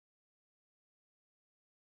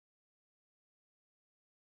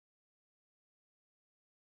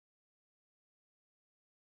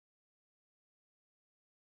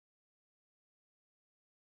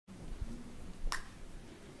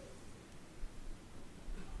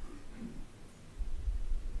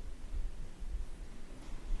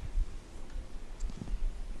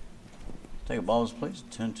Take your Bibles, please.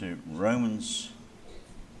 Turn to Romans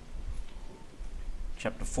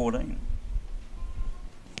chapter 14.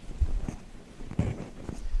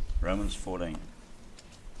 Romans 14.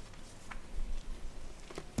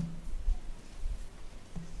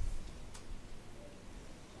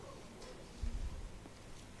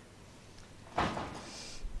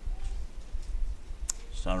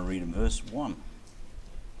 Start to read in verse 1.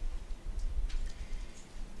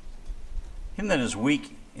 Him that is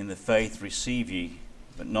weak in the faith receive ye,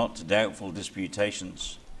 but not to doubtful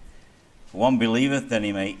disputations. For one believeth that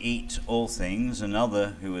he may eat all things,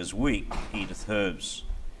 another who is weak eateth herbs.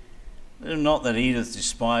 Let him not that eateth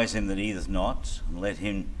despise him that eateth not, and let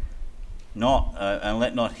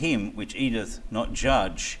not him which eateth not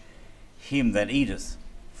judge him that eateth,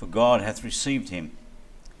 for God hath received him.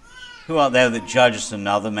 Who art thou that judgest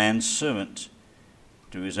another man's servant?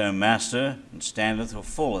 To his own master, and standeth or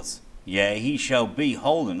falleth. Yea, he shall be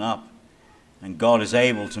holden up, and God is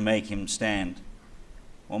able to make him stand.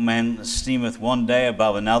 One man esteemeth one day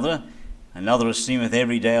above another, another esteemeth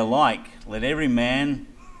every day alike. Let every man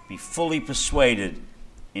be fully persuaded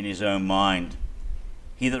in his own mind.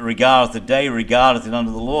 He that regardeth the day regardeth it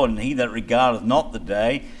unto the Lord, and he that regardeth not the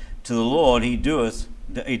day to the Lord he doth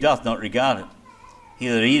not regard it. He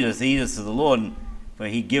that eateth, eateth to the Lord, for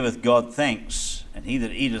he giveth God thanks. And he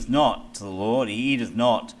that eateth not to the Lord, he eateth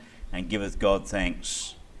not, and giveth God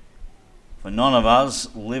thanks. For none of us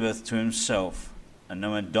liveth to himself, and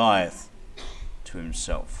no one dieth to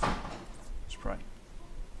himself. Let's pray.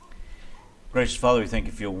 Gracious Father, we thank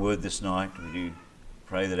you for your word this night. We do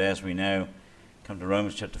pray that as we now come to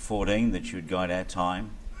Romans chapter 14, that you would guide our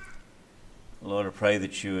time. Lord, I pray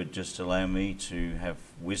that you would just allow me to have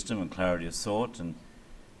wisdom and clarity of thought and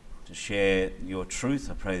to share your truth.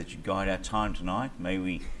 I pray that you guide our time tonight. May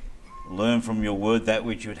we learn from your word that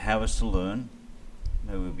which you would have us to learn.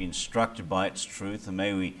 May we be instructed by its truth, and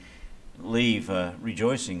may we leave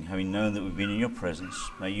rejoicing, having known that we've been in your presence.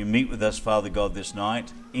 May you meet with us, Father God, this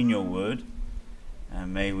night in your word,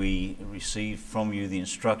 and may we receive from you the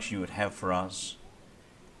instruction you would have for us.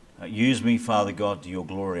 Use me, Father God, to your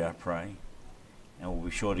glory, I pray, and we'll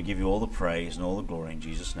be sure to give you all the praise and all the glory in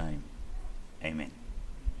Jesus' name. Amen.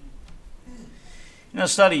 In our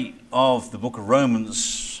study of the book of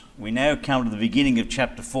Romans, we now come to the beginning of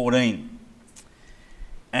chapter 14.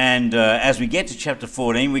 And as we get to chapter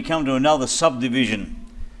 14, we come to another subdivision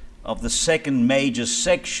of the second major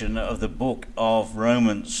section of the book of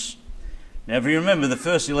Romans. Now, if you remember, the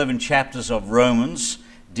first 11 chapters of Romans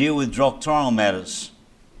deal with doctrinal matters.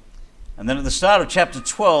 And then at the start of chapter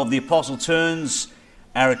 12, the apostle turns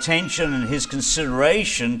our attention and his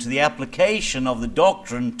consideration to the application of the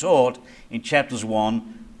doctrine taught in chapters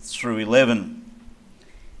 1 through 11.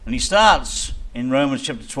 And he starts in Romans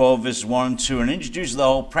chapter 12, verses 1 and 2, and introduces the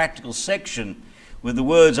whole practical section with the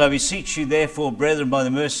words, I beseech you, therefore, brethren, by the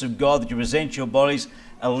mercy of God, that you present your bodies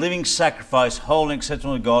a living sacrifice, holy and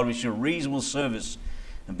acceptable to God, which is your reasonable service.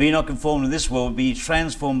 And be not conformed to this world, but be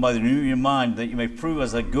transformed by the renewing of your mind, that you may prove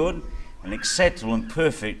as the good and acceptable and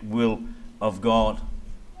perfect will of God.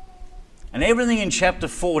 And everything in chapter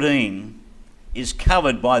 14 is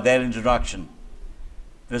covered by that introduction.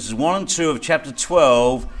 Verses 1 and 2 of chapter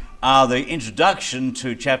 12 are the introduction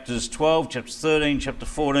to chapters 12, chapter 13, chapter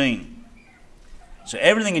 14. So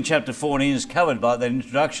everything in chapter 14 is covered by that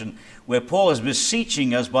introduction, where Paul is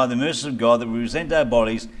beseeching us by the mercy of God that we present our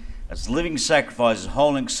bodies as living sacrifices,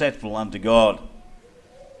 holy and acceptable unto God.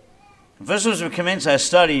 And first, as we commence our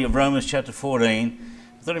study of Romans chapter 14,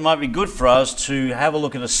 I thought it might be good for us to have a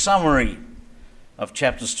look at a summary of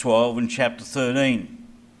chapters 12 and chapter 13,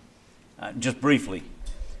 just briefly.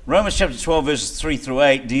 Romans chapter 12 verses 3 through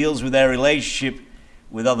 8 deals with our relationship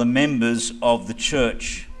with other members of the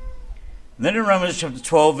church. And then in Romans chapter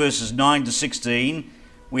 12 verses 9 to 16,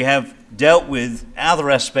 we have dealt with other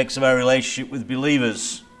aspects of our relationship with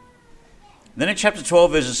believers. Then in chapter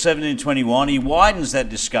 12 verses 17 and 21, he widens that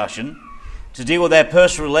discussion to deal with our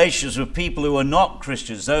personal relationships with people who are not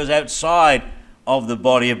Christians, those outside of the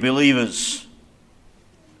body of believers.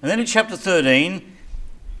 And then in chapter 13,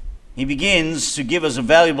 he begins to give us a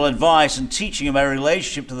valuable advice and teaching of our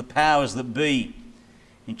relationship to the powers that be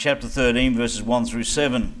in chapter 13, verses 1 through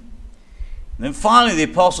 7. And then finally, the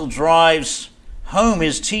apostle drives home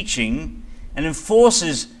his teaching and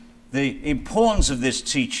enforces the importance of this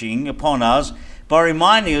teaching upon us by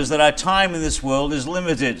reminding us that our time in this world is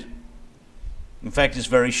limited. In fact, it's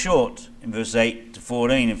very short in verse 8 to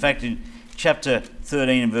 14. In fact, in chapter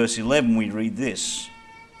 13 and verse 11, we read this.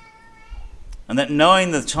 And that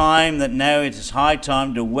knowing the time, that now it is high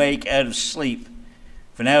time to wake out of sleep.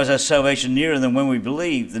 For now is our salvation nearer than when we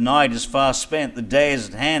believed. The night is far spent, the day is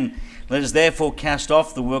at hand. Let us therefore cast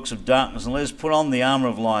off the works of darkness, and let us put on the armour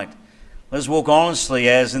of light. Let us walk honestly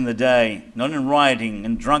as in the day, not in rioting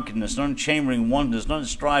and drunkenness, not in chambering and wonders, not in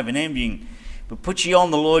strife and envying, but put ye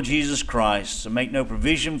on the Lord Jesus Christ, and make no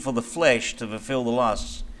provision for the flesh to fulfill the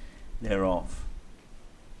lusts thereof.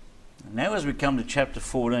 And now as we come to chapter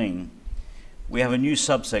 14, we have a new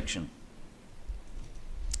subsection.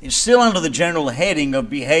 It's still under the general heading of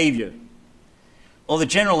behaviour, or the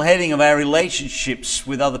general heading of our relationships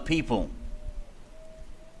with other people,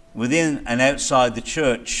 within and outside the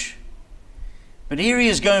church. But here he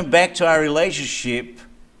is going back to our relationship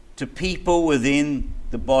to people within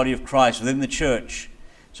the body of Christ, within the church.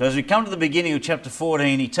 So as we come to the beginning of chapter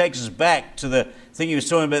 14, he takes us back to the thing he was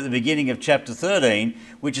talking about at the beginning of chapter 13,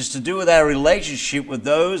 which is to do with our relationship with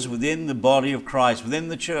those within the body of Christ, within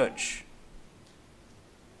the church.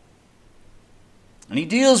 And he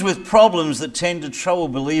deals with problems that tend to trouble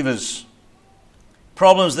believers,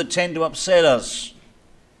 problems that tend to upset us.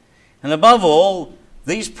 And above all,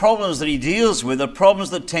 these problems that he deals with are problems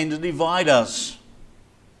that tend to divide us.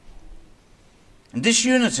 And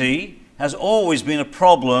disunity has always been a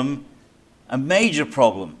problem, a major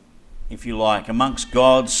problem, if you like, amongst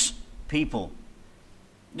God's people.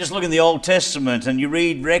 Just look in the Old Testament and you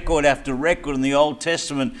read record after record in the Old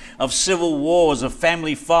Testament of civil wars, of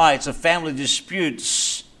family fights, of family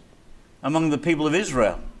disputes among the people of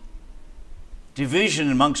Israel. Division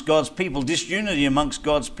amongst God's people, disunity amongst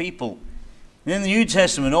God's people. And in the New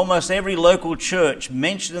Testament, almost every local church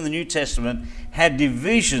mentioned in the New Testament had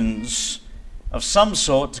divisions of some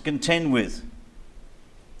sort to contend with.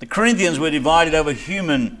 The Corinthians were divided over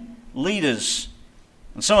human leaders,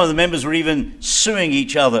 and some of the members were even suing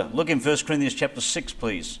each other. Look in 1 Corinthians chapter 6,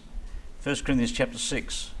 please. 1 Corinthians chapter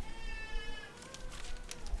 6.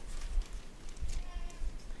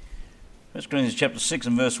 1 Corinthians chapter 6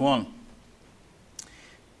 and verse 1.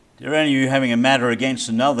 There are any of you having a matter against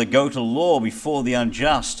another, go to law before the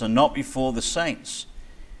unjust and not before the saints.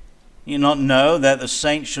 You not know that the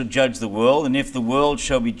saints shall judge the world, and if the world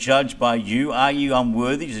shall be judged by you, are you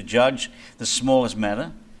unworthy to judge the smallest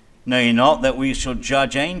matter? Know ye not that we shall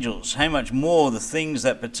judge angels? How much more the things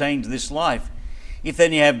that pertain to this life? If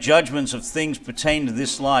then ye have judgments of things pertaining to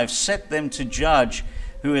this life, set them to judge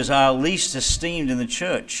who is our least esteemed in the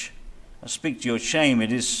church. I speak to your shame,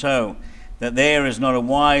 it is so, that there is not a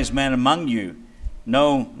wise man among you,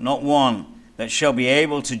 no, not one, that shall be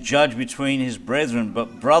able to judge between his brethren,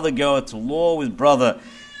 but brother goeth to law with brother,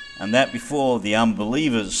 and that before the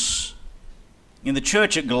unbelievers. In the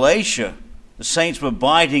church at Galatia, the saints were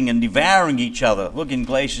biting and devouring each other. Look in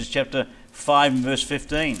Galatians chapter 5 and verse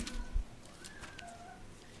 15.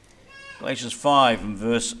 Galatians 5 and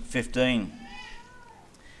verse 15. It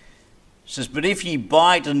says, but if ye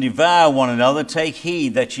bite and devour one another, take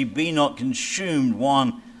heed that ye be not consumed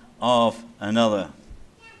one of another.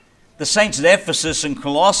 The saints at Ephesus and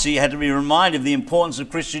Colossae had to be reminded of the importance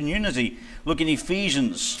of Christian unity. Look in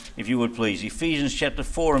Ephesians, if you would please. Ephesians chapter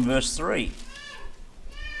 4 and verse 3.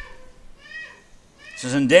 It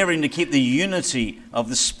says, endeavouring to keep the unity of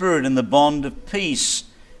the Spirit in the bond of peace.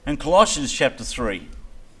 And Colossians chapter 3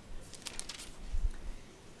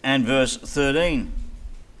 and verse 13.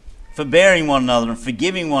 Forbearing one another and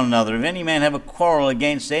forgiving one another. If any man have a quarrel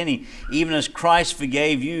against any, even as Christ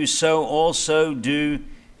forgave you, so also do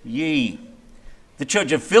ye. The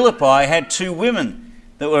church of Philippi had two women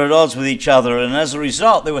that were at odds with each other, and as a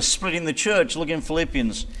result they were splitting the church. Look in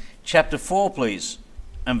Philippians chapter 4, please,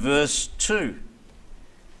 and verse 2.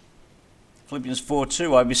 Philippians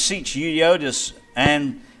 4:2. I beseech Euodias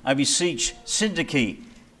and I beseech Syntyche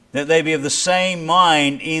that they be of the same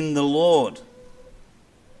mind in the Lord.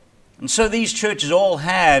 And so these churches all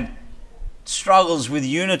had struggles with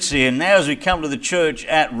unity. And now as we come to the church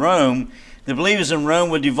at Rome, the believers in Rome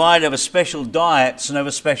were divided over special diets and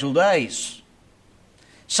over special days.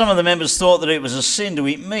 Some of the members thought that it was a sin to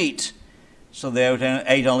eat meat, so they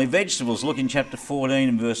ate only vegetables. Look in chapter 14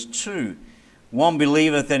 and verse 2. One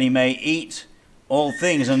believeth that he may eat all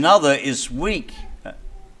things, another is weak,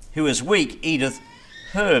 who is weak eateth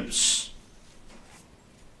herbs.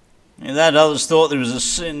 And that others thought there was a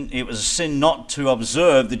sin, it was a sin not to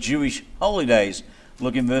observe the Jewish holy days.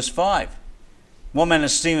 Look in verse 5. One man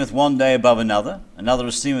esteemeth one day above another, another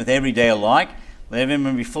esteemeth every day alike. Let every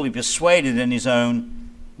man be fully persuaded in his own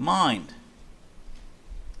mind.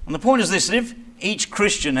 And the point is this, that if each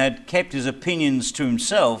Christian had kept his opinions to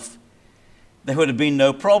himself, there would have been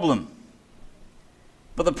no problem.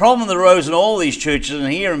 But the problem that arose in all these churches,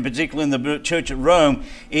 and here in particular in the church at Rome,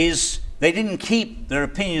 is they didn't keep their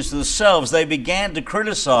opinions to themselves. They began to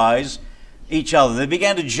criticize each other. They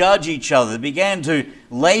began to judge each other. They began to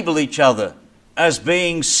label each other as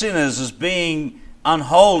being sinners, as being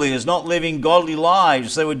unholy, as not living godly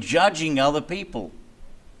lives. They were judging other people.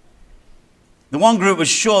 The one group was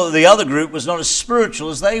sure that the other group was not as spiritual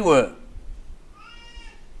as they were.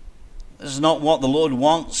 This is not what the Lord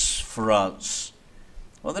wants for us.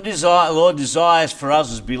 What the Lord desires for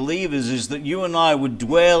us as believers is that you and I would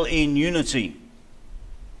dwell in unity.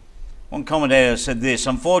 One commentator said this: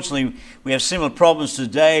 unfortunately, we have similar problems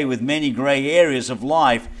today with many grey areas of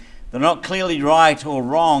life that are not clearly right or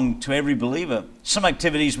wrong to every believer. Some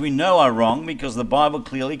activities we know are wrong because the Bible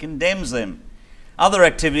clearly condemns them. Other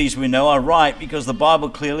activities we know are right because the Bible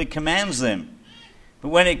clearly commands them. But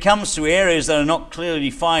when it comes to areas that are not clearly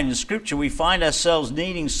defined in Scripture, we find ourselves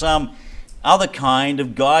needing some other kind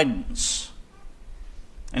of guidance.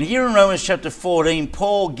 And here in Romans chapter 14,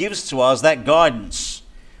 Paul gives to us that guidance.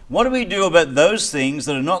 What do we do about those things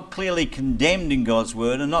that are not clearly condemned in God's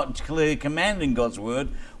Word and not clearly commanded in God's Word?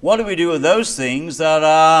 What do we do with those things that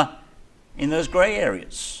are in those grey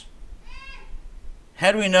areas?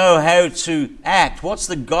 How do we know how to act? What's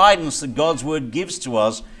the guidance that God's Word gives to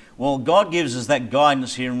us? Well, God gives us that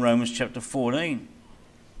guidance here in Romans chapter 14.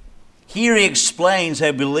 Here he explains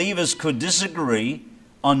how believers could disagree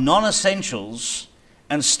on non-essentials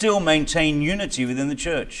and still maintain unity within the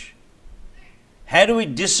church. How do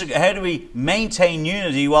we maintain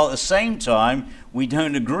unity while at the same time we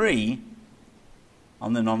don't agree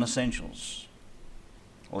on the non-essentials?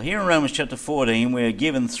 Well, here in Romans chapter 14, we are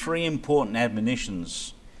given three important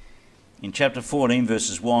admonitions in chapter 14,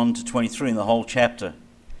 verses 1 to 23 in the whole chapter.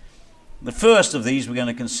 The first of these we're going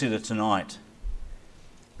to consider tonight.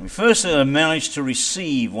 We first manage to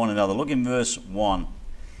receive one another. Look in verse 1.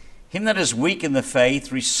 Him that is weak in the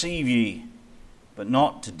faith receive ye, but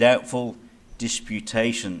not to doubtful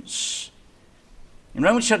disputations. In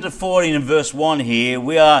Romans chapter 14 and verse 1 here,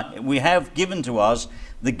 we have given to us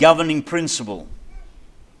the governing principle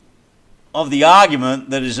of the argument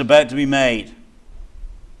that is about to be made.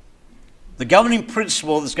 The governing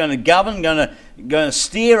principle that's going to govern, going to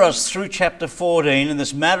steer us through chapter 14 and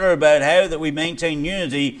this matter about how that we maintain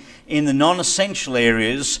unity in the non-essential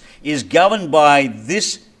areas is governed by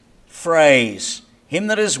this phrase: him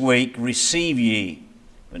that is weak receive ye,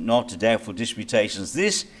 but not to doubtful disputations.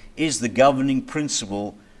 This is the governing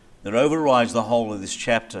principle that overrides the whole of this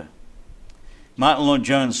chapter. Martin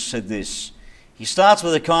Lloyd-Jones said this. He starts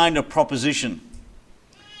with a kind of proposition: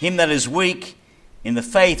 him that is weak in the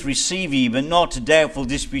faith receive ye, but not to doubtful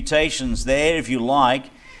disputations. There, if you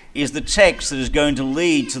like, is the text that is going to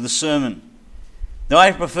lead to the sermon. Though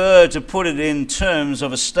I prefer to put it in terms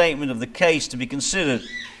of a statement of the case to be considered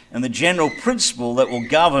and the general principle that will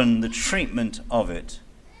govern the treatment of it.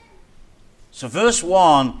 So verse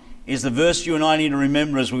 1 is the verse you and I need to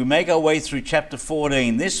remember as we make our way through chapter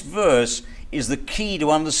 14. This verse is the key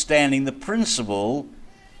to understanding the principle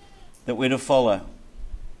that we're to follow.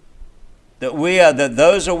 That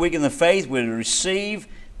those who are weak in the faith we're to receive,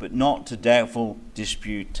 but not to doubtful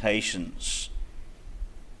disputations.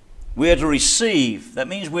 We are to receive. That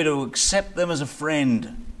means we're to accept them as a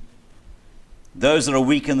friend. Those that are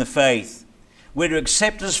weak in the faith. We're to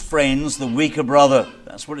accept as friends the weaker brother.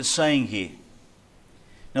 That's what it's saying here.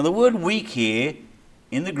 Now the word weak here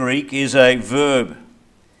in the Greek is a verb.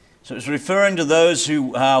 So it's referring to those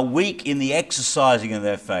who are weak in the exercising of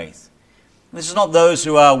their faith. This is not those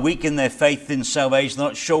who are weak in their faith in salvation,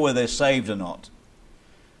 not sure whether they're saved or not.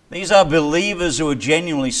 These are believers who are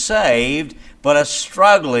genuinely saved, but are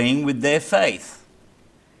struggling with their faith.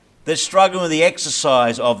 They're struggling with the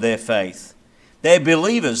exercise of their faith. They're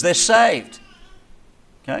believers, they're saved.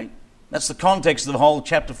 Okay? That's the context of the whole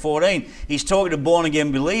chapter 14. He's talking to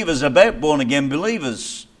born-again believers about born-again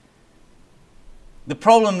believers. The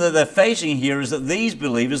problem that they're facing here is that these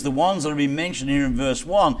believers, the ones that are being mentioned here in verse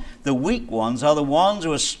 1, the weak ones, are the ones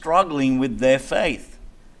who are struggling with their faith.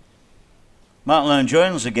 Martin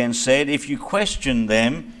Lloyd-Jones again said, if you question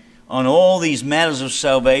them on all these matters of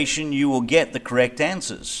salvation, you will get the correct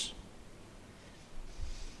answers.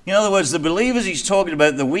 In other words, the believers he's talking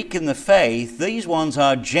about, the weak in the faith, these ones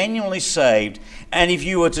are genuinely saved. And if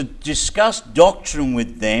you were to discuss doctrine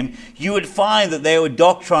with them, you would find that they were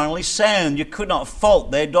doctrinally sound. You could not fault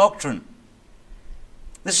their doctrine.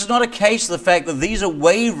 This is not a case of the fact that these are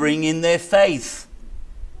wavering in their faith,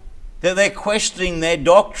 that they're questioning their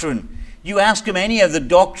doctrine. You ask them any of the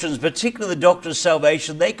doctrines, particularly the doctrine of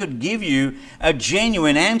salvation, they could give you a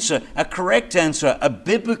genuine answer, a correct answer, a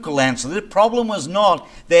biblical answer. The problem was not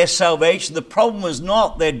their salvation. The problem was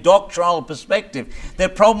not their doctrinal perspective. Their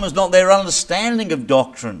problem was not their understanding of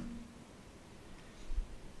doctrine.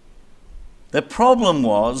 The problem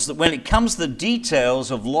was that when it comes to the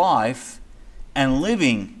details of life and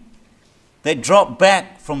living, They drop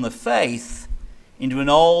back from the faith into an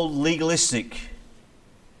old legalistic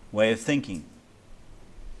way of thinking.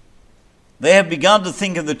 They have begun to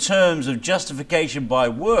think in the terms of justification by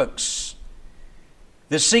works.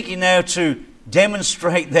 They're seeking now to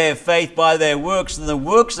demonstrate their faith by their works, and the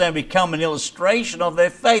works now become an illustration of their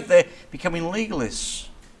faith. They're becoming legalists.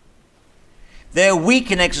 They're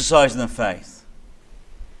weak in exercising the faith.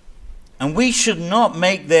 And we should not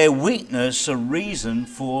make their weakness a reason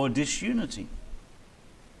for disunity.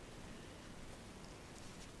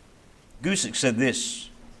 Gusick said this: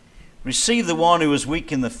 "Receive the one who is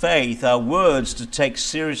weak in the faith," are words to take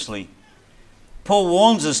seriously. Paul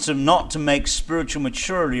warns us not to make spiritual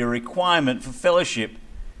maturity a requirement for fellowship.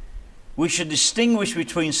 We should distinguish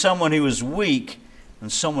between someone who is weak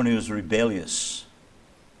and someone who is rebellious.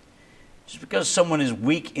 Just because someone is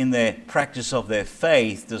weak in their practice of their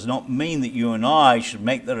faith does not mean that you and I should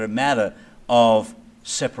make that a matter of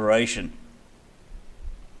separation.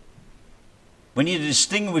 We need to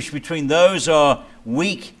distinguish between those who are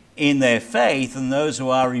weak in their faith and those who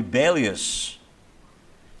are rebellious.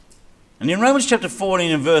 And in Romans chapter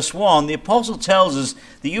 14 and verse 1, the apostle tells us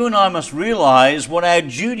that you and I must realize what our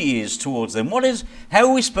duty is towards them. How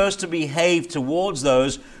are we supposed to behave towards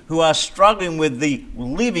those who are struggling with the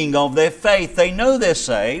living of their faith? They know they're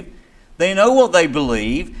saved, they know what they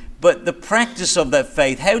believe, but the practice of that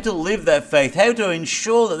faith, how to live that faith, how to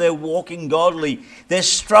ensure that they're walking godly, they're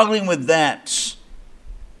struggling with that.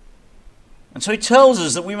 And so he tells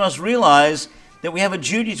us that we must realize that we have a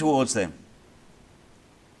duty towards them.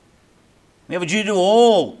 We have a duty to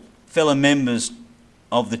all fellow members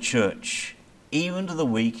of the church, even to the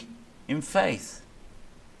weak in faith.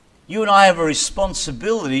 You and I have a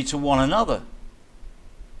responsibility to one another.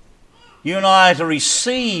 You and I are to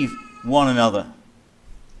receive one another.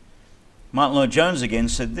 Martin Lloyd-Jones again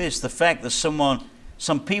said this: the fact that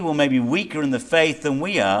some people may be weaker in the faith than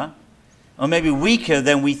we are, or maybe weaker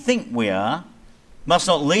than we think we are, must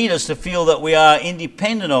not lead us to feel that we are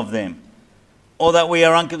independent of them, or that we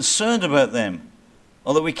are unconcerned about them,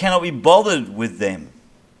 or that we cannot be bothered with them.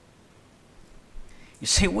 You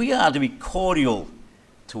see, we are to be cordial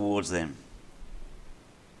towards them.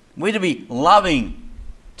 We're to be loving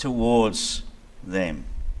towards them.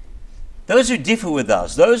 Those who differ with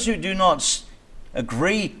us, those who do not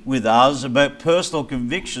agree with us about personal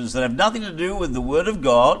convictions that have nothing to do with the Word of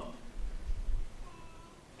God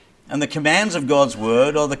and the commands of God's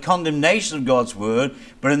Word or the condemnation of God's Word,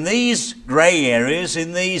 but in these grey areas,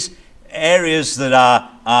 in these areas that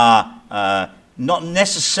are not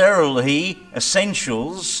necessarily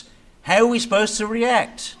essentials, how are we supposed to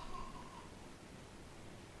react?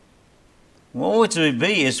 What we're to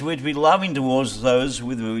be is we're to be loving towards those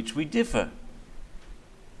with which we differ.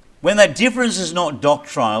 When that difference is not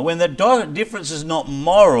doctrinal, when that difference is not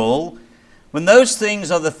moral, when those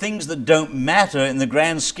things are the things that don't matter in the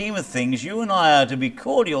grand scheme of things, you and I are to be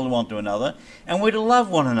cordial one to another, and we're to love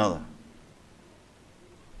one another.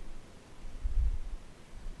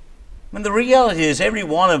 When the reality is every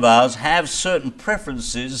one of us have certain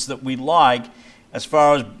preferences that we like as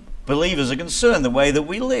far as believers are concerned, the way that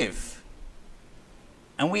we live.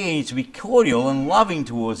 And we need to be cordial and loving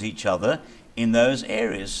towards each other in those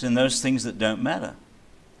areas, in those things that don't matter.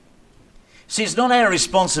 See, it's not our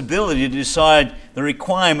responsibility to decide the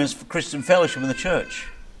requirements for Christian fellowship in the church.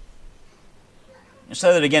 And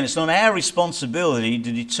so that again, it's not our responsibility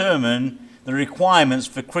to determine the requirements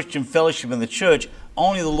for Christian fellowship in the church.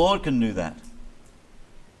 Only the Lord can do that.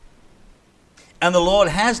 And the Lord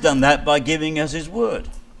has done that by giving us His Word.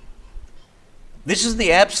 This is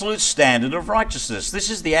the absolute standard of righteousness. This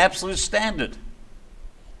is the absolute standard.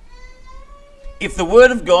 If the Word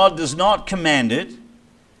of God does not command it,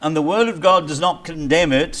 and the Word of God does not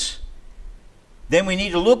condemn it, then we need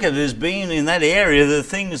to look at it as being in that area the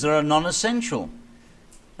things that are non-essential.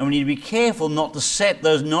 And we need to be careful not to set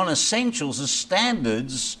those non-essentials as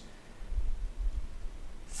standards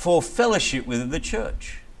for fellowship within the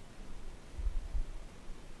church.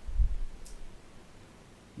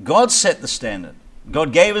 God set the standard.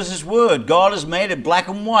 God gave us His Word. God has made it black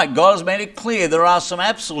and white. God has made it clear. There are some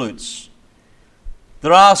absolutes.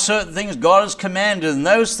 There are certain things God has commanded, and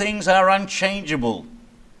those things are unchangeable.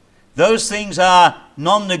 Those things are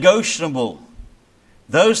non-negotiable.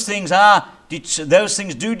 Those things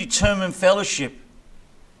do determine fellowship.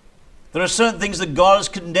 There are certain things that God has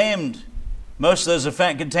condemned. Most of those are in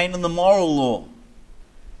fact contained in the moral law.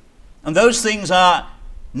 And those things are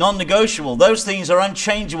non-negotiable. Those things are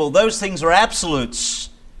unchangeable. Those things are absolutes.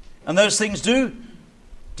 And those things do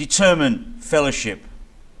determine fellowship.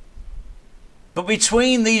 But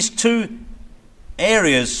between these two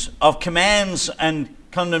areas of commands and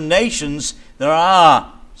condemnations, there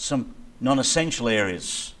are some non-essential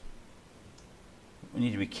areas. We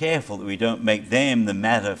need to be careful that we don't make them the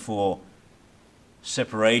matter for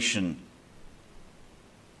separation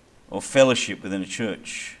or fellowship within a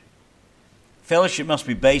church. Fellowship must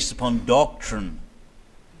be based upon doctrine,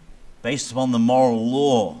 based upon the moral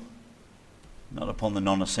law, not upon the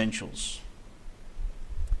non-essentials.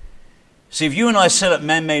 See, if you and I set up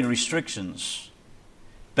man-made restrictions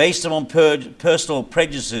based upon personal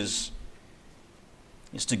prejudices,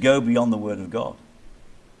 it's to go beyond the Word of God.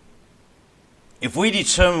 If we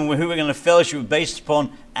determine who we're going to fellowship with based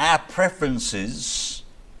upon our preferences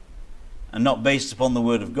and not based upon the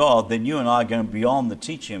Word of God, then you and I are going beyond the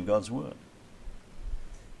teaching of God's Word.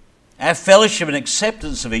 Our fellowship and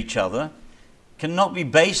acceptance of each other cannot be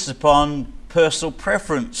based upon personal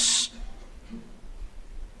preference.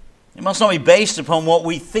 It must not be based upon what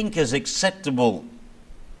we think is acceptable,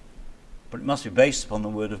 but it must be based upon the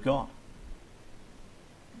Word of God.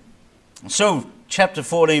 So, chapter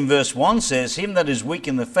 14, verse 1 says, "Him that is weak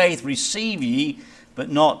in the faith receive ye,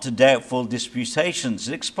 but not to doubtful disputations."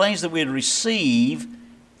 It explains that we are to receive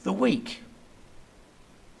the weak.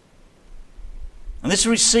 And this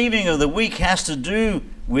receiving of the weak has to do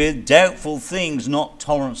with doubtful things, not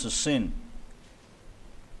tolerance of sin.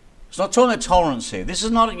 It's not talking about tolerance here. This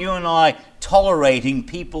is not you and I tolerating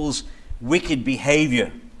people's wicked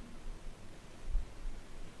behavior.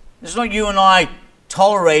 This is not you and I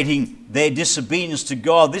tolerating their disobedience to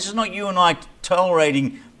God. This is not you and I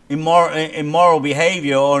tolerating immoral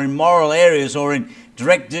behavior or immoral areas or in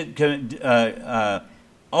direct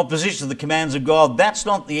opposition to the commands of God. That's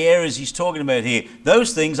not the areas he's talking about here.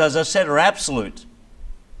 Those things, as I said, are absolute.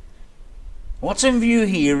 What's in view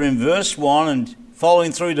here in verse 1 and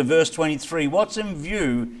following through to verse 23, what's in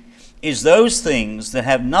view is those things that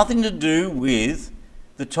have nothing to do with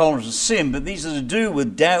the tolerance of sin, but these are to do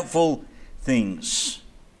with doubtful things.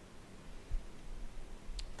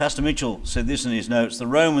 Pastor Mitchell said this in his notes: the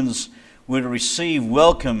Romans were to receive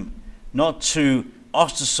welcome, not to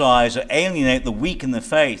ostracize or alienate the weak in the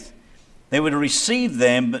faith. They were to receive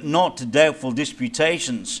them, but not to doubtful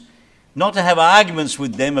disputations, not to have arguments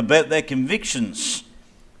with them about their convictions.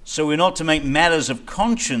 So we're not to make matters of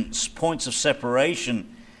conscience points of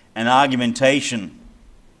separation and argumentation.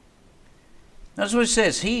 That's what it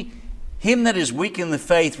says. Him that is weak in the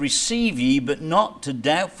faith receive ye, but not to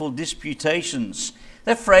doubtful disputations.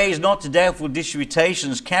 That phrase, not to doubtful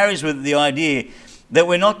disputations, carries with it the idea that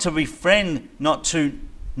we're not to befriend,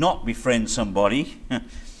 not befriend somebody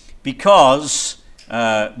because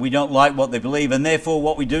we don't like what they believe, and therefore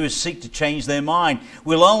what we do is seek to change their mind.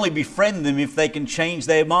 We'll only befriend them if they can change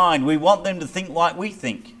their mind. We want them to think like we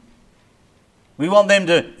think. We want them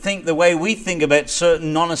to think the way we think about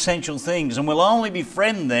certain non-essential things, and we'll only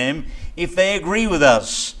befriend them if they agree with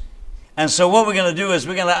us. And so what we're going to do is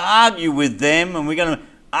we're going to argue with them, and we're going to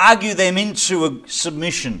argue them into a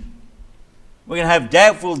submission. We're going to have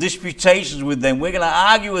doubtful disputations with them. We're going to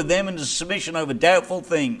argue with them into submission over doubtful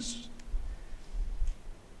things.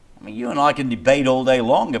 I mean, you and I can debate all day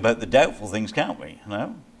long about the doubtful things, can't we? You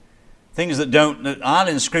know? Things that aren't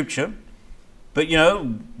in Scripture. But, you know,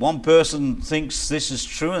 one person thinks this is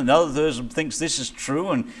true and another person thinks this is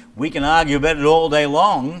true, and we can argue about it all day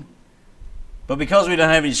long. But because we don't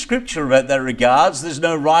have any Scripture about that regards, there's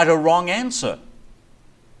no right or wrong answer.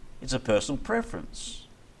 It's a personal preference.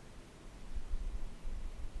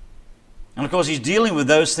 And of course, he's dealing with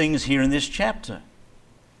those things here in this chapter.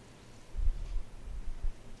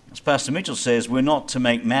 As Pastor Mitchell says, we're not to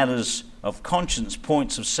make matters of conscience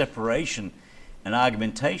points of separation and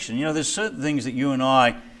argumentation. You know, there's certain things that you and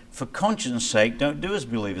I, for conscience sake, don't do as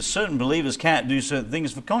believers. Certain believers can't do certain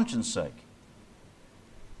things for conscience sake.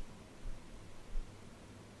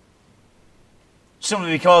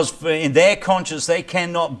 Simply because in their conscience they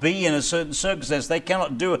cannot be in a certain circumstance. They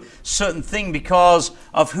cannot do a certain thing because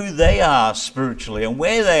of who they are spiritually and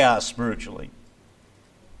where they are spiritually.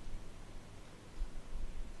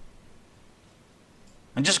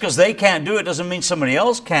 And just because they can't do it doesn't mean somebody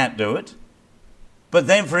else can't do it. But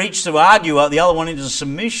then for each to argue out the other one into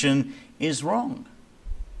submission is wrong.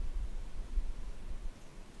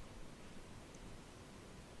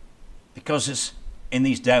 Because it's in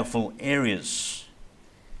these doubtful areas.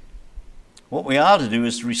 What we are to do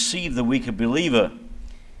is to receive the weaker believer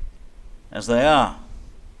as they are.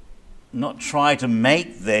 Not try to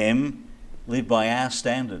make them live by our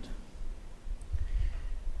standard.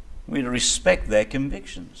 We're to respect their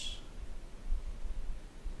convictions.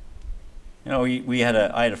 You know, I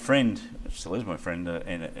had a friend, still is my friend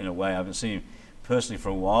in a way. I haven't seen him personally for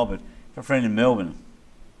a while, but a friend in Melbourne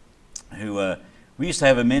who We used to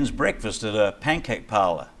have a men's breakfast at a pancake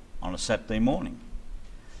parlour on a Saturday morning.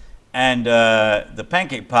 And the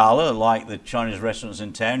pancake parlour, like the Chinese restaurants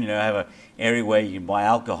in town, have an area where you can buy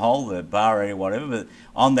alcohol, the bar area, whatever. But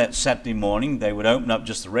on that Saturday morning, they would open up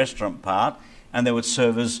just the restaurant part, and they would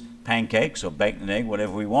serve us pancakes or bacon and egg,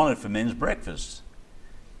 whatever we wanted for men's breakfast.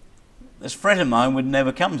 This friend of mine would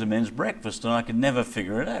never come to men's breakfast, and I could never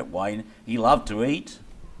figure it out. Why? He loved to eat.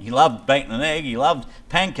 He loved bacon and egg. He loved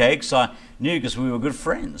pancakes. I knew because we were good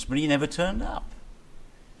friends, but he never turned up.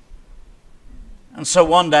 And so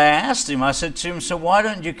one day I asked him, I said to him, so why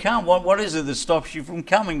don't you come? What is it that stops you from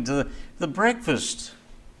coming to the breakfast?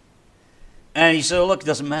 And he said, oh, look, it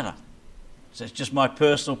doesn't matter. So it's just my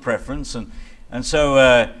personal preference. And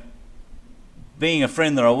so being a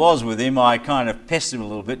friend that I was with him, I kind of pestered him a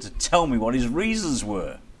little bit to tell me what his reasons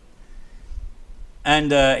were.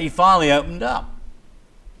 And he finally opened up.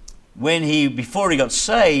 Before he got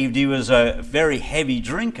saved, he was a very heavy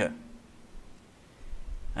drinker.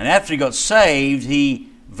 And after he got saved, he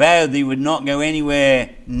vowed that he would not go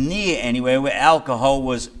anywhere near anywhere where alcohol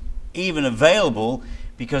was even available,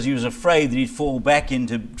 because he was afraid that he'd fall back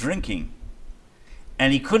into drinking.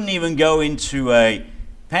 And he couldn't even go into a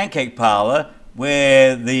pancake parlour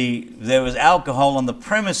where there was alcohol on the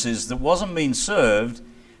premises that wasn't being served,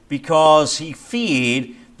 because he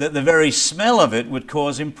feared that the very smell of it would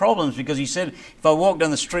cause him problems. Because he said, if I walk down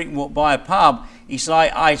the street and walk by a pub, he said,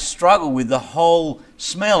 I struggle with the whole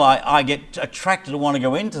smell. I get attracted to want to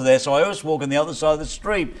go into there, so I always walk on the other side of the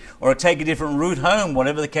street, or I take a different route home,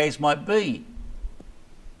 whatever the case might be.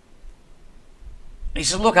 He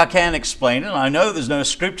said, look, I can't explain it. I know there's no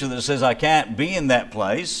scripture that says I can't be in that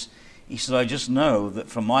place. He said, I just know that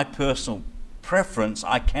from my personal preference,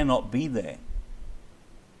 I cannot be there.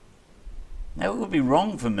 Now, it would be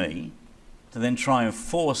wrong for me to then try and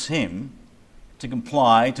force him to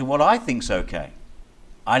comply to what I think's okay.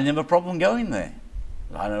 I didn't have a problem going there.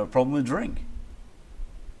 I don't have a problem with drink.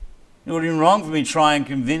 It would have been wrong for me to try and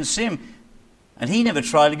convince him, and he never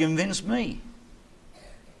tried to convince me.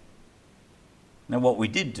 Now, what we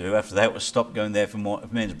did do after that was stop going there for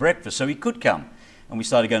men's breakfast so he could come, and we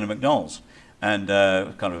started going to McDonald's. And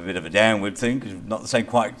kind of a bit of a downward thing, because not the same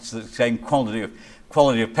quality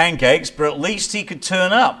of pancakes, but at least he could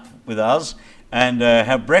turn up with us and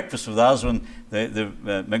have breakfast with us when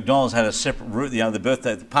the McDonald's had a separate room,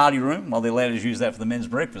 the party room, while they let us use that for the men's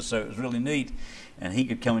breakfast. So it was really neat, and he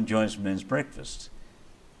could come and join us for men's breakfast.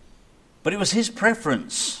 But it was his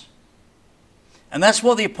preference. And that's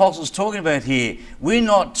what the apostle's talking about here. We're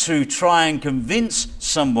not to try and convince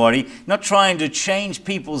somebody, not trying to change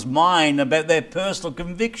people's mind about their personal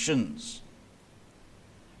convictions.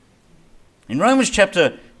 In Romans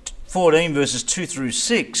chapter 14, verses 2 through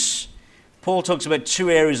 6, Paul talks about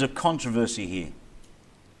two areas of controversy here.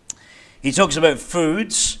 He talks about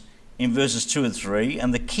foods in verses 2 and 3,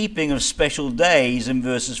 and the keeping of special days in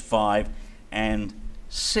verses 5 and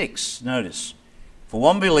 6. Notice, for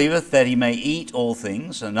one believeth that he may eat all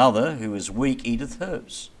things, another, who is weak, eateth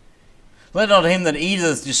herbs. Let not him that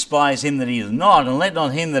eateth despise him that eateth not, and let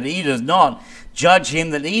not him that eateth not judge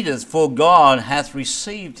him that eateth, for God hath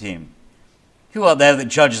received him. Who art thou that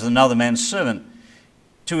judgest another man's servant?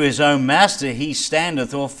 To his own master he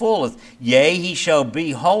standeth or falleth. Yea, he shall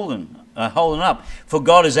be holden up. For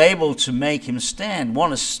God is able to make him stand.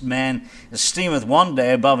 One man esteemeth one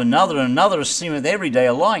day above another, and another esteemeth every day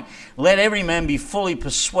alike. Let every man be fully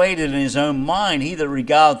persuaded in his own mind. He that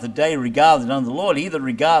regardeth the day regardeth it unto the Lord. He that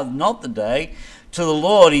regardeth not the day to the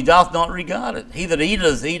Lord, he doth not regard it. He that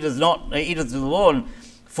eateth to the Lord,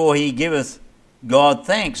 for he giveth God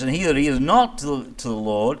thanks. And he that eateth not to the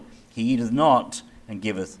Lord, he eateth not and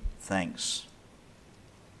giveth thanks.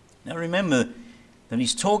 Now remember that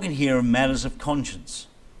he's talking here of matters of conscience.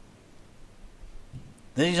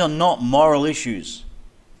 These are not moral issues.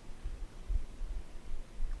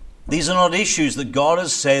 These are not issues that God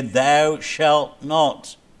has said, thou shalt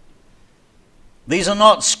not. These are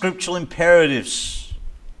not scriptural imperatives.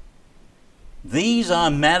 These are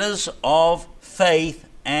matters of faith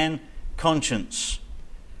and conscience.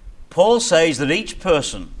 Paul says that each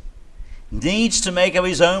person needs to make up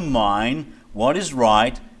his own mind what is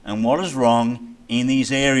right and what is wrong in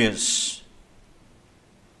these areas.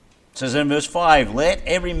 It says in verse 5, let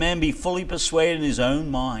every man be fully persuaded in his own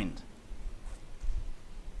mind.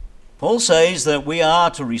 Paul says that we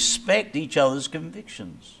are to respect each other's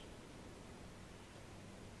convictions.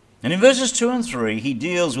 And in verses 2 and 3, he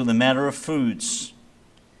deals with the matter of foods.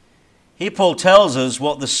 Here Paul tells us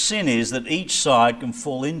what the sin is that each side can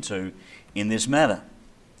fall into in this matter.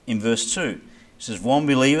 In verse 2, it says, one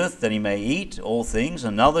believeth that he may eat all things,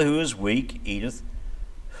 another who is weak eateth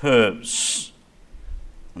herbs.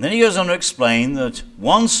 And then he goes on to explain that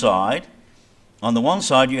on the one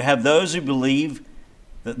side, you have those who believe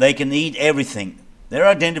that they can eat everything. They're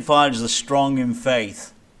identified as the strong in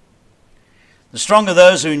faith. The strong are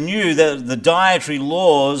those who knew that the dietary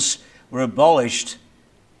laws were abolished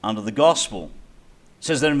under the gospel. It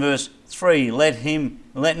says that in verse 3, let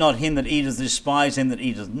not him that eateth despise him that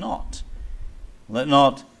eateth not. Let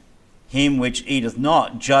not him which eateth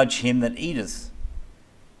not judge him that eateth.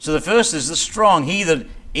 So the first is the strong, he that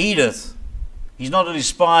eateth. He's not to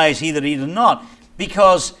despise he that eateth not.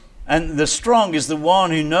 And the strong is the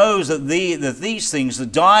one who knows that these things, the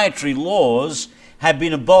dietary laws, have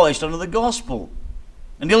been abolished under the gospel.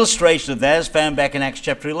 An illustration of that is found back in Acts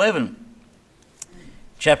chapter 11.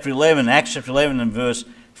 Acts chapter 11 and verse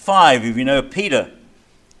 5. If you know, Peter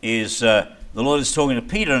is, the Lord is talking to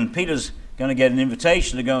Peter, and Peter's going to get an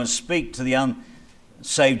invitation to go and speak to the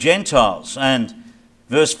unsaved Gentiles. And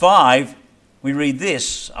verse 5, we read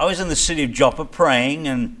this: I was in the city of Joppa praying,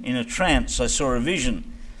 and in a trance I saw a vision.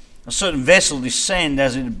 A certain vessel descend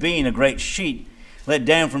as it had been a great sheet let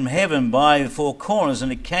down from heaven by the four corners,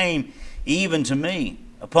 and it came even to me,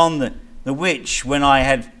 upon the which, when I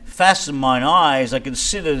had fastened mine eyes, I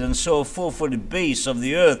considered and saw 4-footed beasts of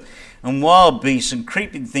the earth, and wild beasts, and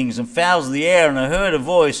creeping things, and fowls of the air. And I heard a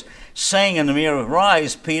voice saying unto me,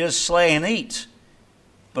 Arise, Peter, slay and eat.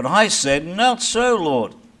 But I said, Not so,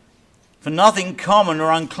 Lord, for nothing common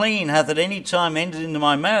or unclean hath at any time entered into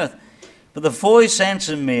my mouth. But the voice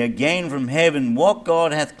answered me again from heaven, What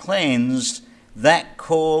God hath cleansed, that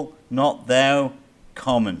call not thou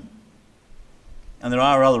common. And there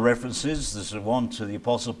are other references. There's one to the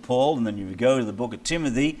Apostle Paul, and then you go to the book of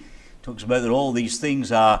Timothy. It talks about that all these things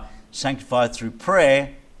are sanctified through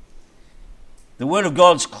prayer. The Word of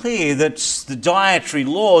God's clear that the dietary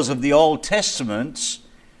laws of the Old Testament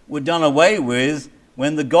were done away with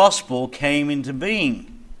when the gospel came into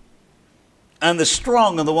being. And the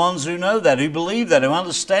strong are the ones who know that, who believe that, who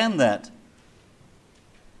understand that.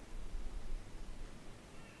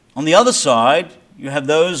 On the other side, you have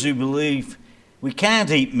those who believe we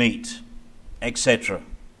can't eat meat, etc.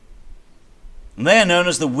 And they are known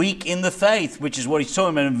as the weak in the faith, which is what he's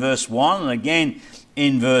talking about in verse 1 and again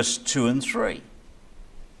in verse 2 and 3.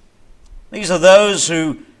 These are those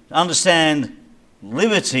who understand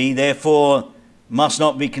liberty, therefore must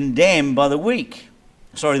not be condemned by the weak.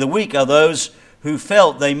 The weak are those who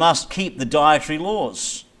felt they must keep the dietary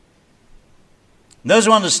laws. Those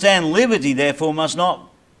who understand liberty, therefore, must not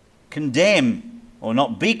condemn or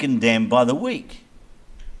not be condemned by the weak.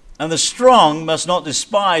 And the strong must not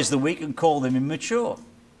despise the weak and call them immature.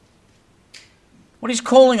 What he's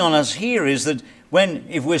calling on us here is that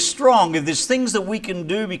if we're strong, if there's things that we can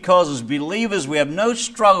do because as believers we have no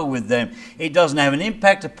struggle with them, it doesn't have an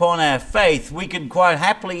impact upon our faith, we can quite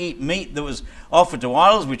happily eat meat that was offered to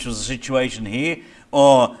idols, which was the situation here,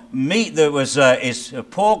 or meat that was is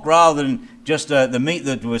pork rather than just the meat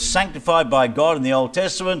that was sanctified by God in the Old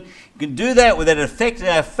Testament. You can do that without affecting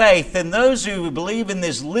our faith. Then those who believe in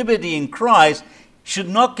this liberty in Christ should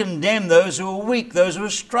not condemn those who are weak, those who are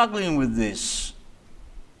struggling with this.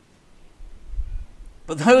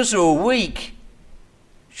 But those who are weak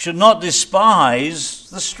should not despise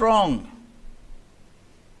the strong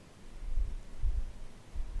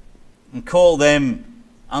and call them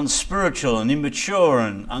unspiritual and immature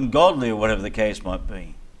and ungodly, or whatever the case might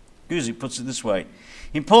be. Guzik puts it this way: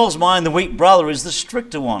 in Paul's mind, the weak brother is the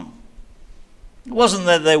stricter one. It wasn't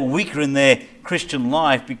that they were weaker in their Christian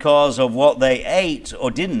life because of what they ate or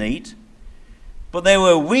didn't eat, but they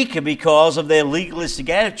were weaker because of their legalistic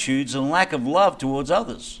attitudes and lack of love towards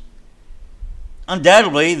others.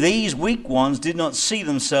 Undoubtedly, these weak ones did not see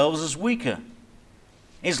themselves as weaker.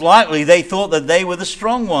 It's likely they thought that they were the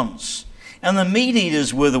strong ones, and the meat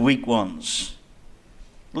eaters were the weak ones.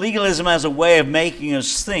 Legalism has a way of making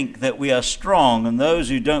us think that we are strong, and those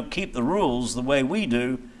who don't keep the rules the way we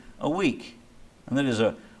do are weak. And that is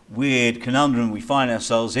a weird conundrum we find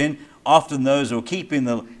ourselves in. Often those who are keeping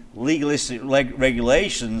the legalistic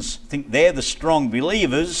regulations think they're the strong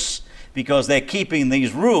believers because they're keeping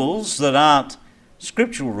these rules that aren't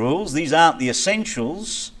scriptural rules. These aren't the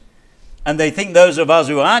essentials. And they think those of us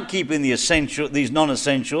who aren't keeping these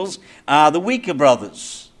non-essentials are the weaker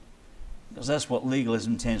brothers, because that's what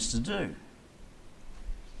legalism tends to do.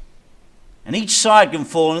 And each side can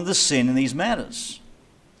fall into the sin in these matters.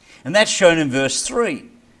 And that's shown in verse 3,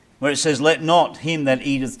 where it says, Let not him that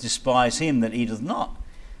eateth despise him that eateth not.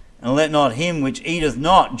 And let not him which eateth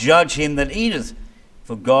not judge him that eateth,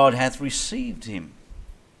 for God hath received him.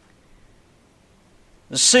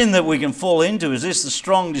 The sin that we can fall into is this: the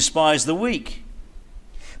strong despise the weak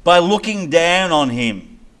by looking down on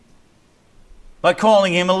him. by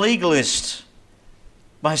calling him a legalist,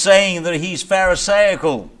 by saying that he's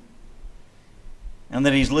Pharisaical and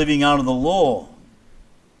that he's living under the law,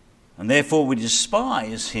 and therefore we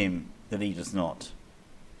despise him that eateth not.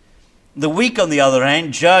 The weak, on the other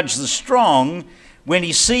hand, judge the strong when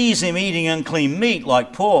he sees him eating unclean meat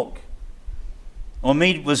like pork, or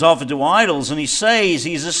meat was offered to idols, and he says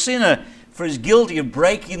he's a sinner, for he is guilty of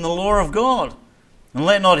breaking the law of God. And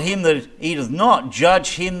let not him that eateth not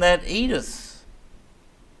judge him that eateth.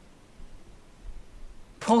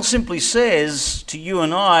 Paul simply says to you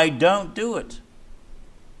and I, don't do it.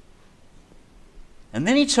 And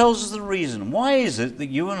then he tells us the reason. Why is it that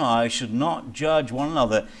you and I should not judge one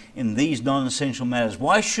another in these non-essential matters?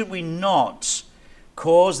 Why should we not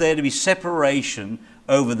cause there to be separation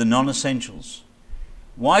over the non-essentials?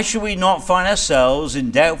 Why should we not find ourselves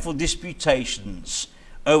in doubtful disputations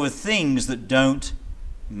over things that don't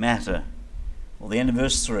matter? Well, the end of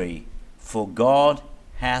verse 3, for God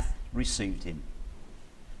hath received him.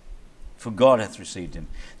 For God hath received him.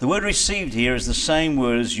 The word received here is the same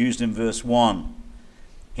word as used in verse 1.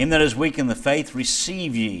 Him that is weak in the faith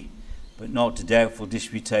receive ye, but not to doubtful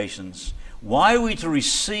disputations. Why are we to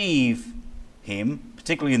receive him?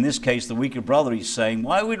 Particularly in this case, the weaker brother, he's saying.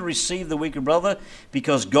 Why are we to receive the weaker brother?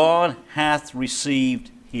 Because God hath received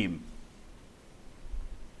him.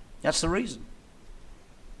 That's the reason.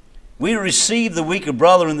 We receive the weaker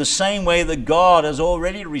brother in the same way that God has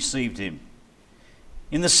already received him.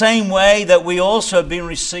 In the same way that we also have been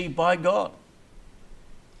received by God.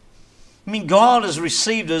 I mean, God has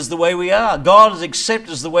received us the way we are. God has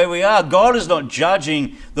accepted us the way we are. God is not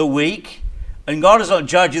judging the weak, and God is not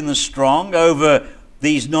judging the strong over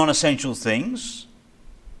these non-essential things.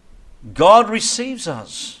 God receives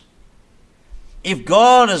us. If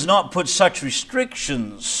God has not put such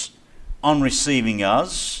restrictions on receiving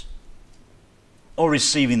us or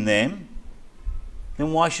receiving them,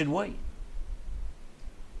 then why should we?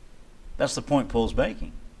 That's the point Paul's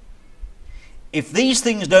making. If these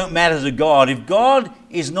things don't matter to God, if God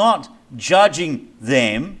is not judging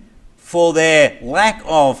them for their lack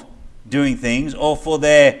of doing things or for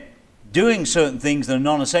their doing certain things that are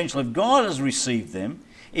non-essential, if God has received them,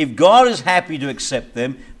 if God is happy to accept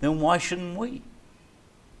them, then why shouldn't we?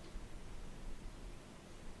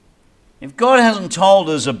 If God hasn't told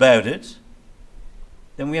us about it,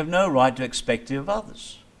 then we have no right to expect it of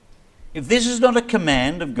others. If this is not a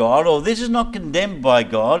command of God, or this is not condemned by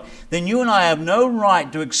God, then you and I have no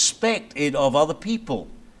right to expect it of other people.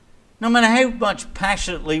 No matter how much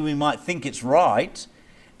passionately we might think it's right,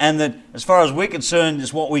 and that as far as we're concerned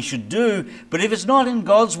is what we should do, but if it's not in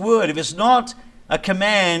God's word, if it's not a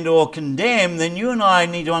command or condemn, then you and I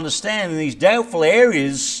need to understand in these doubtful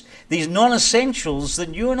areas, these non-essentials,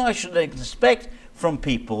 that you and I should expect from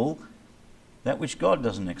people that which God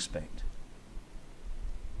doesn't expect.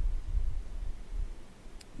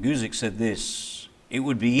 Guzik said this: it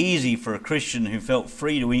would be easy for a Christian who felt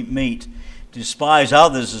free to eat meat to despise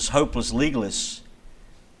others as hopeless legalists.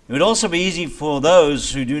 It would also be easy for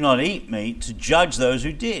those who do not eat meat to judge those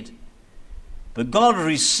who did. But God has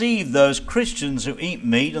received those Christians who eat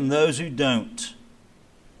meat and those who don't.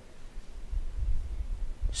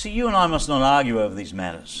 See, you and I must not argue over these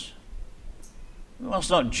matters. We must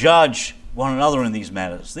not judge one another in these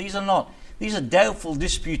matters. These are doubtful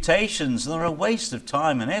disputations, and they're a waste of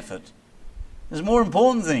time and effort. There's more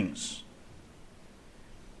important things.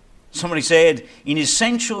 Somebody said, in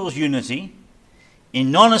essentials unity, in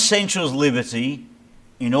non-essentials liberty,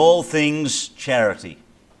 in all things charity.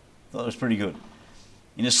 I thought that was pretty good.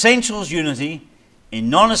 In essentials unity, in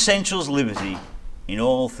non-essentials liberty, in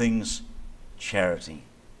all things charity.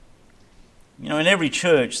 You know, in every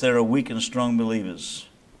church there are weak and strong believers.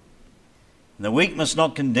 And the weak must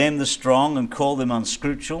not condemn the strong and call them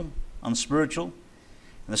unspiritual. And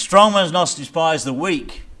the strong must not despise the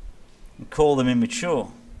weak and call them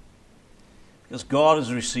immature. Because God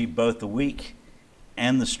has received both the weak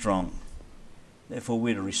and the strong. Therefore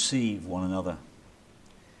we're to receive one another.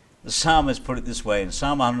 The psalmist put it this way. In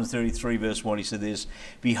Psalm 133 verse 1 he said this: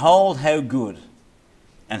 behold how good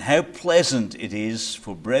and how pleasant it is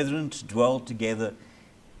for brethren to dwell together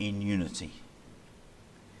in unity.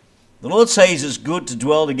 The Lord says it's good to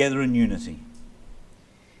dwell together in unity.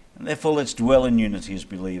 And therefore let's dwell in unity as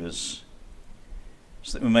believers,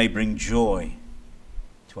 so that we may bring joy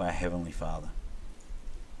to our Heavenly Father.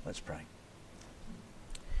 Let's pray.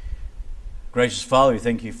 Gracious Father, we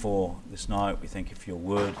thank you for this night. We thank you for your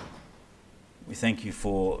word. We thank you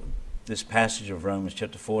for this passage of Romans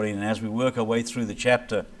chapter 14. And as we work our way through the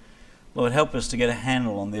chapter, Lord, help us to get a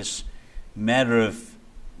handle on this matter of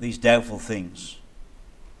these doubtful things.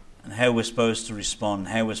 and how we're supposed to respond,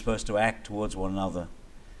 how we're supposed to act towards one another.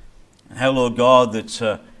 And how, Lord God,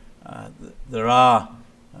 that there are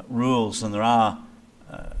rules and there are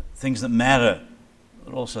things that matter,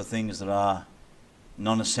 but also things that are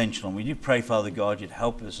non-essential. And we do pray, Father God, you'd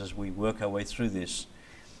help us as we work our way through this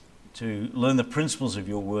to learn the principles of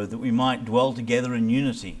your word, that we might dwell together in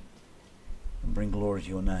unity and bring glory to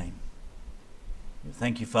your name.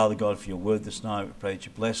 Thank you, Father God, for your word this night. We pray that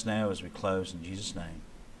you bless now as we close in Jesus' name.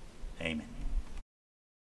 Amen.